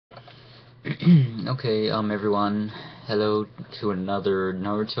Okay, everyone, hello to another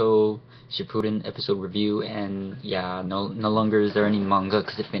Naruto Shippuden episode review, and yeah, no longer is there any manga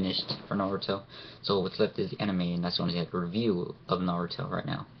because it finished for Naruto, so what's left is the anime, and that's only like a review of Naruto right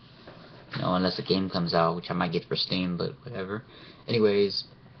now. Unless the game comes out, which I might get for Steam, but whatever. Anyways,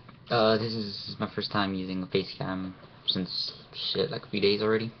 this is my first time using a face cam since like a few days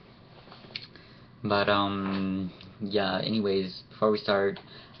already. But yeah. Anyways, before we start,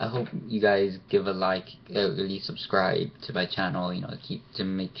 I hope you guys give a like, at least subscribe to my channel. To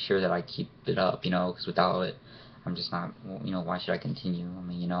make sure that I keep it up. Because without it, I'm just not. Why should I continue? I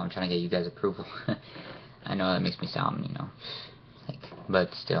mean, I'm trying to get you guys approval. I know that makes me sound, like, but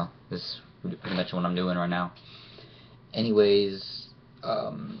still, this is pretty much what I'm doing right now. Anyways,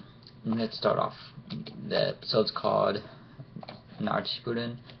 let's start off. The episode's called Naruto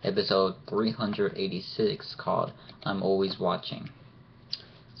Shippuden, episode 386, called I'm Always Watching.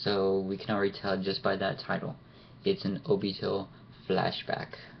 So we can already tell just by that title, it's an Obito flashback.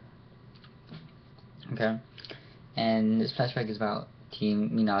 Okay? And this flashback is about Team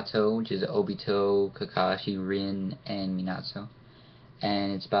Minato, which is Obito, Kakashi, Rin, and Minato.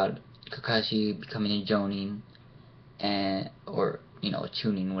 And it's about Kakashi becoming a Jonin, or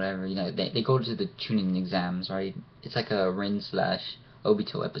tuning, whatever. They go to the tuning exams, right? It's like a Rin slash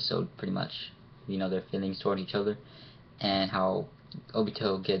Obito episode, pretty much. Their feelings toward each other, and how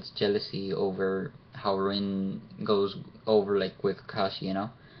Obito gets jealousy over how Rin goes over, like, with Kakashi.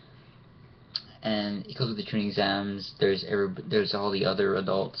 And he goes with the tuning exams. There's all the other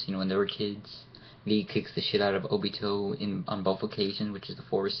adults, when they were kids. Lee kicks the shit out of Obito on both occasions, which is the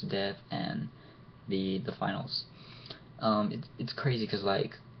Forest of Death and the finals. It's crazy because,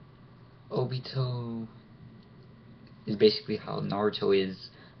 like, Obito is basically how Naruto is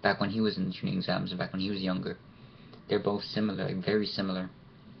back when he was in the tuning exams and back when he was younger. They're both similar, like, very similar.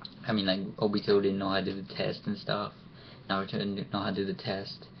 I mean, like, Obito didn't know how to do the test and stuff. Naruto didn't know how to do the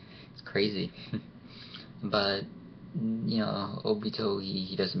test. It's crazy. But, Obito,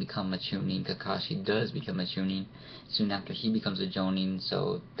 he doesn't become a Chunin. Kakashi does become a Chunin soon after he becomes a Jonin,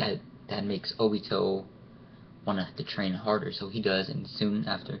 so that makes Obito want to have to train harder, so he does, and soon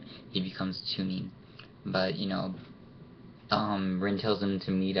after he becomes tuning. But Rin tells him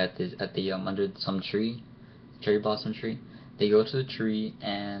to meet at the under some tree, cherry blossom tree. They go to the tree,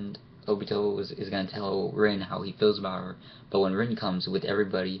 and Obito is gonna tell Rin how he feels about her. But when Rin comes with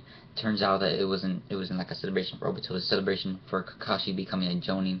everybody, it turns out that it wasn't like a celebration for Obito. It was a celebration for Kakashi becoming a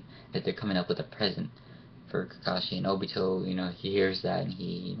Jonin. That they're coming up with a present for Kakashi, and Obito, he hears that, and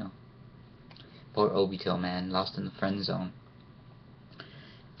he, poor Obito, man, lost in the friend zone.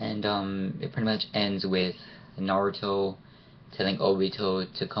 And it pretty much ends with Naruto telling Obito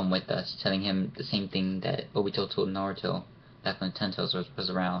to come with us, telling him the same thing that Obito told Naruto back when Tentos was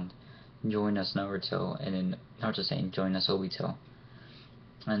around. Join us, Naruto, and then Naruto saying, join us, Obito.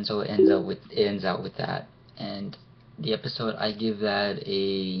 And so it ends out with that. And the episode, I give that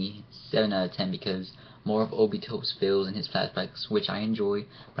a 7 out of 10 because more of Obito's feels in his flashbacks, which I enjoy,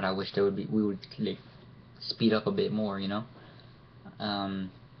 but I wish we would, like, speed up a bit more.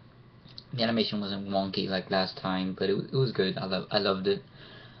 The animation wasn't wonky like last time, but it was good. I loved it.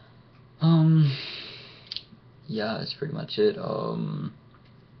 Yeah, that's pretty much it.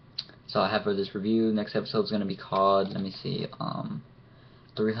 So I have for this review. Next episode is gonna be called, let me see,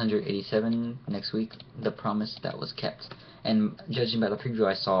 387 next week. The Promise That Was Kept. And judging by the preview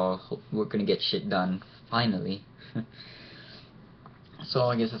I saw, we're gonna get shit done finally. So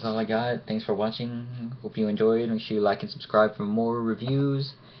I guess that's all I got. Thanks for watching. Hope you enjoyed. Make sure you like and subscribe for more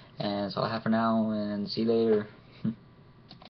reviews. And that's all I have for now, and see you later.